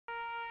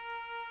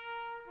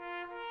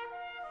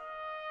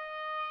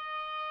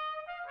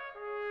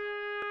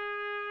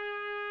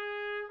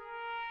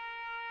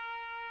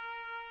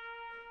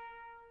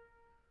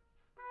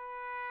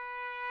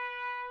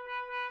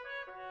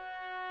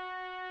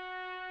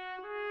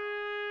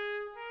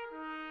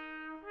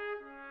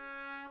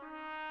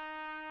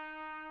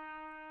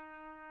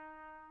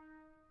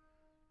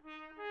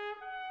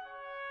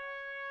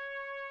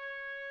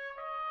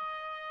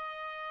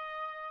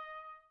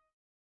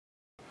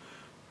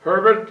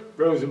Herbert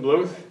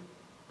Rosenbluth,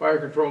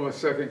 Biocontrolman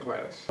second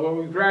class. When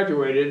we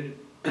graduated,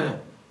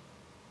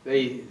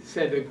 they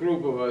sent a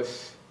group of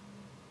us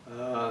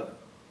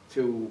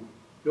to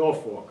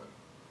Norfolk.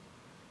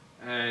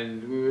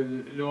 And we were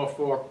in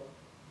Norfolk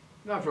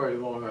not very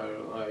long,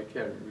 I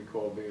can't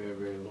recall being there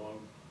very long,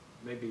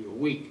 maybe a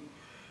week.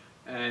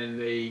 And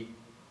they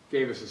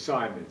gave us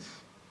assignments.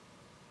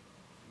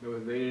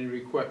 They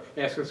didn't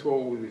ask us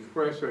what we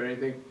request or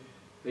anything.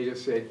 They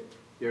just said,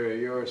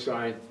 you're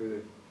assigned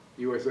to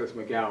the USS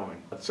McGowan.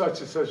 At such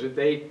and such a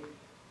date,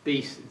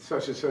 be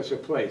such and such a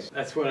place.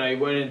 That's when I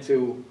went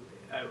into,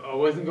 I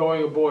wasn't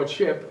going aboard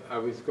ship, I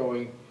was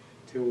going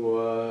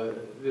to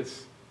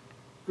this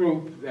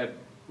group that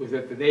was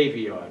at the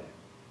Navy Yard.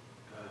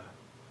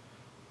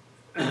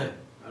 I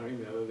don't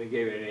even know if they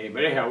gave it a name,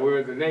 but anyhow, we were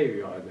at the Navy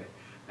Yard.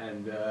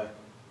 And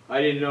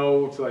I didn't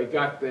know until I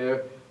got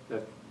there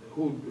that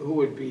who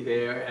would be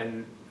there,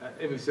 and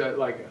it was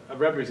like a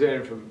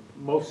representative from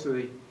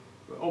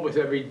almost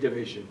every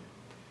division.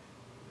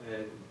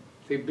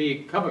 To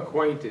become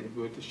acquainted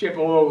with the ship,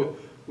 although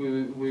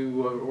we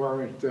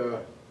weren't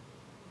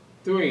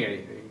doing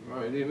anything.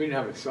 We didn't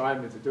have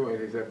assignments to do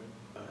anything except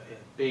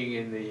being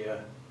in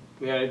the,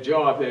 we had a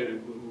job that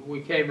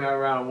we came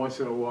around once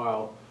in a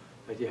while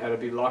that you had to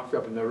be locked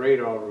up in the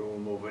radar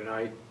room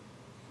overnight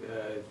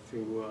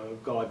to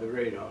guard the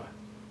radar.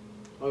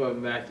 Other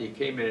than that, you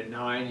came in at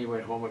 9, you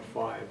went home at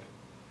 5.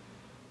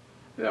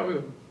 That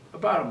was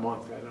about a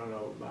month, I don't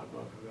know, about a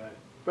month of that.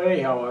 But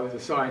anyhow, I was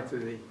assigned to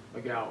the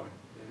McGowan.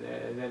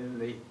 And then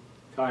the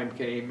time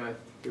came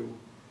to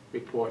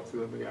report to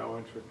the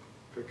McGowan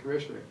for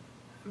commissioning.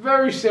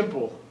 Very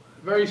simple,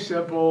 very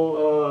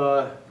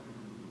simple.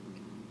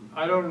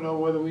 I don't know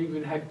whether we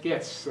even had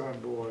guests on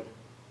board.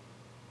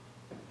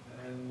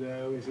 And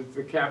it was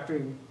the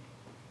captain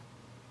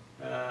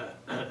got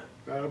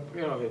up,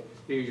 you know,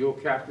 the usual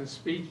captain's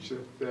speech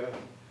that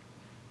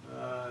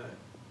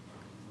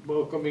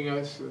welcoming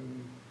us,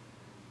 and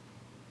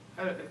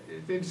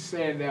it didn't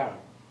stand out.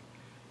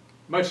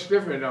 Much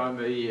different on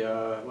the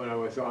when I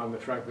was on the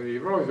Franklin D.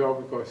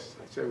 Roosevelt, because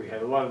I said we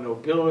had a lot of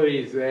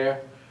nobilities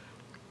there.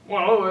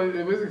 Well,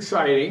 it was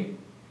exciting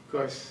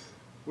because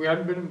we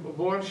hadn't been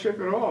aboard a ship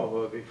at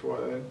all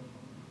before then.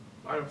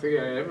 I don't think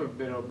I had ever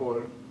been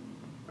aboard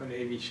a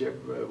Navy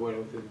ship when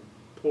it was in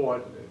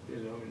port, you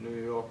know, in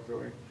New York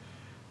or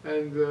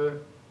something. And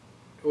it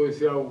was,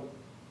 you know,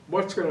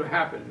 what's going to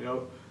happen? You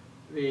know,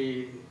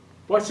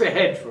 what's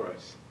ahead for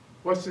us?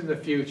 What's in the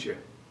future?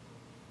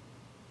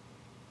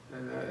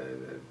 And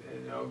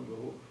you know,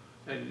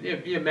 and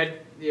you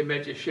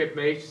met your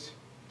shipmates.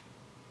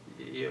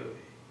 You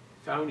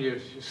found your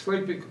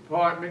sleeping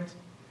compartment,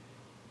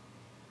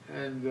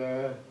 and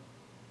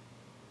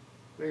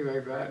things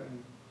like that.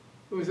 And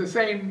it was the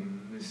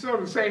same, sort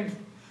of the same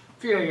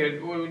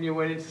feeling when you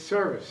went into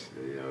service.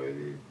 You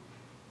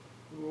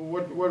know,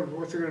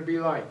 what's it going to be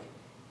like?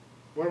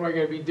 What am I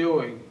going to be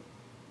doing?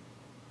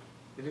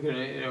 Is it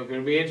going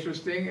to be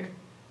interesting?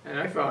 And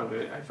I found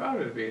it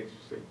to be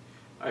interesting.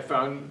 I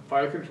found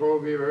fire control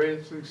to be a very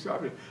interesting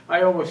subject.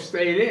 I almost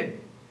stayed in,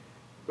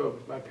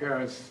 but my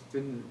parents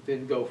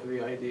didn't go for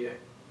the idea,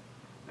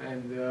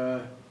 and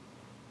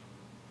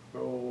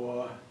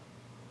so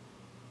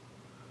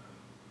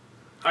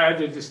I had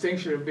the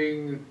distinction of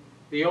being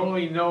the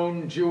only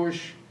known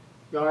Jewish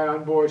guy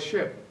on board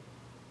ship.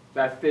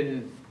 That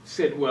didn't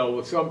sit well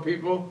with some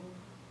people.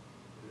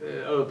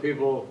 Other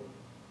people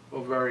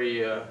were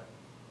very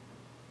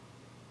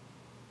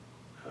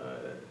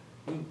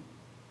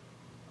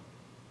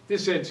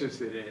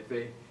disinterested in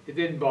it. It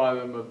didn't bother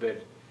them a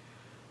bit.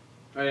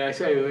 I mean, I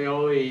say the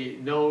only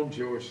known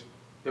Jewish.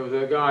 There was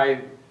a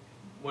guy,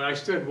 when I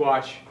stood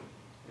watch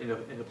in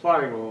the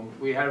plotting room,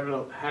 we had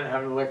to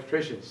have an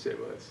electrician sit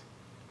with us.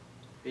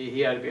 He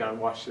had to be on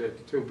watch there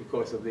too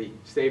because of the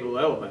stable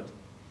element.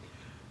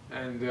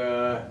 And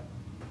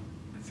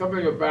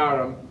something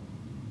about him,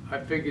 I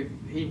figured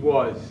he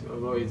was,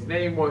 although his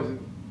name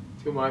wasn't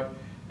too much,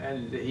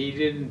 and he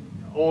didn't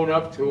own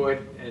up to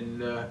it,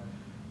 and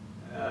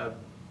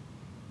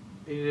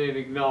he didn't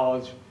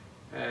acknowledge,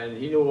 and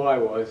he knew who I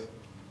was,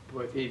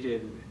 but he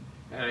didn't.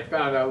 And I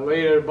found out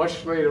later,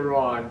 much later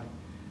on,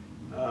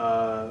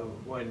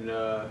 when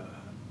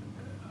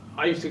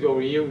I used to go to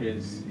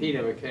reunions, he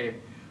never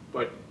came,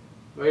 but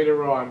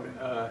later on,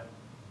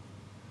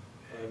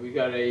 we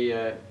got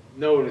a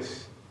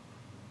notice.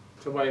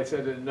 Somebody had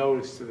sent a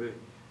notice to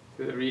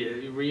the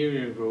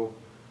reunion group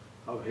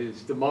of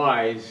his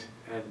demise,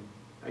 and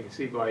I can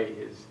see by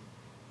his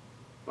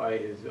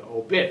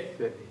obit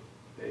that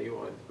he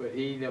was, but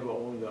he never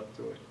owned up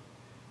to it.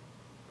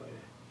 But,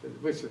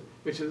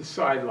 which is a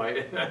sidelight.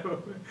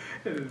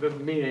 It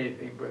doesn't mean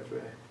anything, but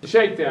the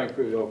shakedown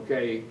cruise,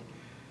 okay.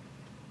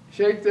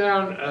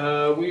 Shakedown,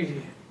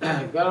 we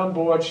got on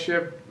board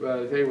ship,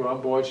 they were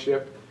on board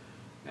ship,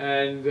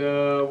 and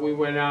we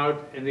went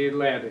out in the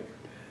Atlantic,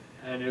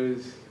 and it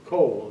was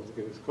cold.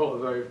 It was cold,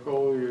 very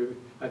cold.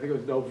 I think it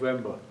was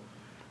November,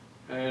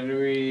 and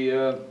we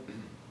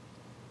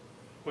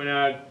went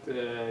out.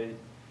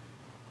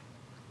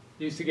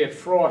 used to get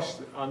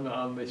frost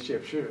on the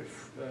ship. Ship,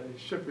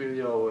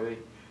 you know, the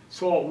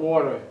salt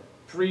water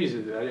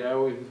freezes. I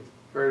always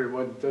heard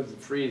it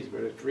doesn't freeze,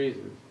 but it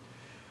freezes.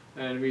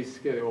 And we used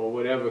to get, or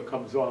whatever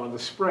comes on, the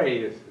spray,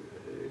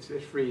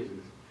 it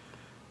freezes.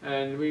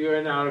 And we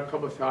went out a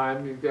couple of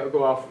times. You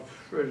go out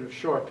for a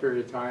short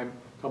period of time,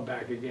 come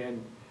back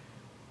again,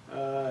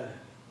 and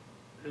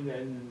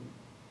then,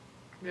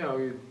 you know,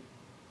 you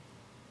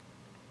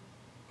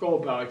go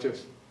about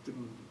just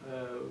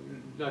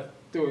not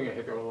doing a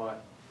heck of a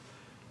lot.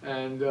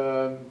 And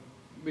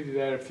we did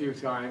that a few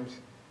times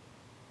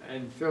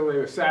until they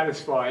were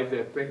satisfied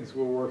that things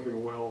were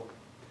working well.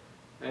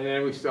 And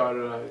then we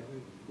started,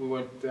 we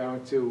went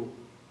down to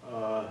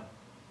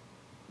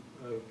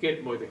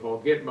Gitmo, what they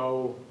call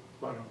Gitmo,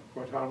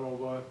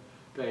 Guantanamo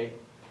Bay.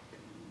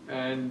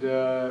 And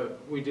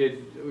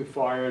we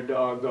fired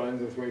our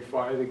guns. As we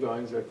fired the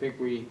guns, I think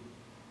we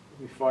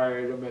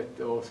fired them at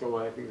also,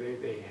 I think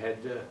they had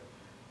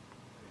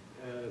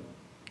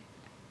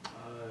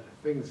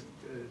things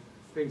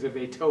that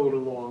they towed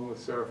along the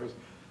surface.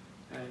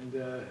 And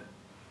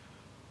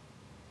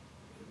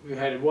we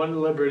had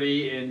one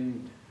Liberty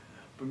in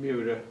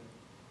Bermuda.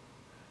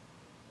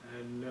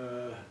 And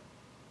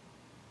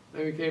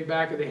then we came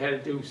back and they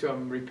had to do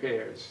some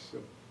repairs,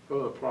 some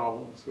other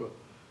problems. So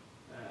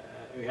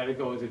we had to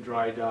go into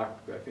dry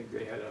dock. I think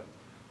they had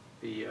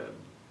the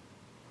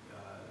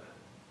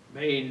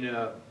main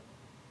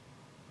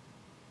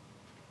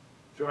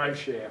drive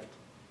shaft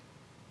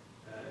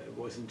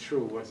wasn't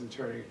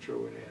turning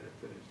true, and they had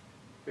to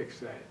fix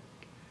that.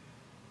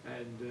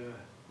 And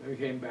then we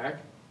came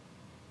back,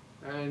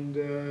 and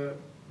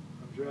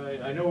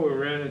I know we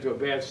ran into a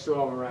bad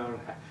storm around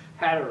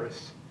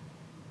Hatteras.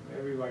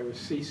 Everybody was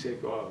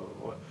seasick,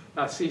 or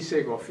not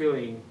seasick, or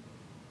feeling,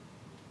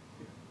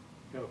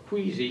 you know,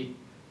 queasy,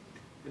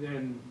 and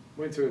then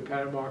went through the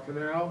Panama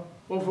Canal.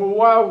 Well, for a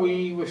while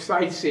we were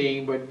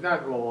sightseeing, but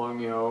not long.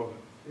 You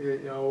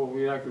know,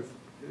 we like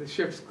the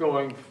ship's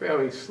going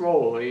fairly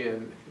slowly,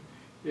 and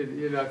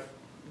you're not,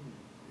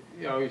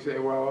 you know, you say,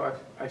 well,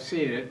 I've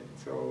seen it,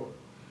 so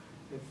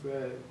it's.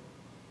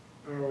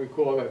 I don't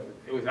recall that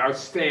it was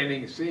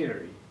outstanding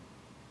scenery.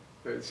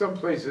 But some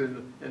places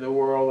in the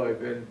world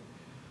I've been,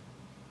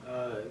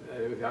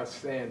 it was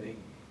outstanding.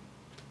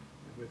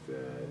 But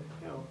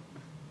you know,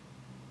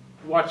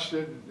 watched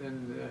it,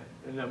 and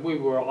then we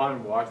were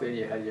on watch. Then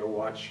you had your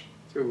watch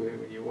too, and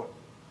when you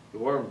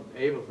weren't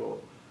able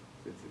to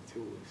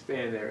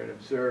stand there and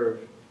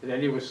observe, and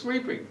then you were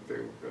sleeping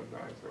too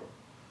sometimes. So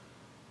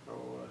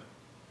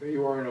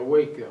you weren't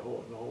awake the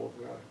whole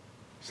time.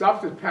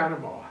 Stopped at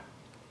Panama.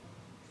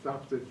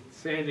 Stopped at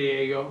San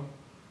Diego.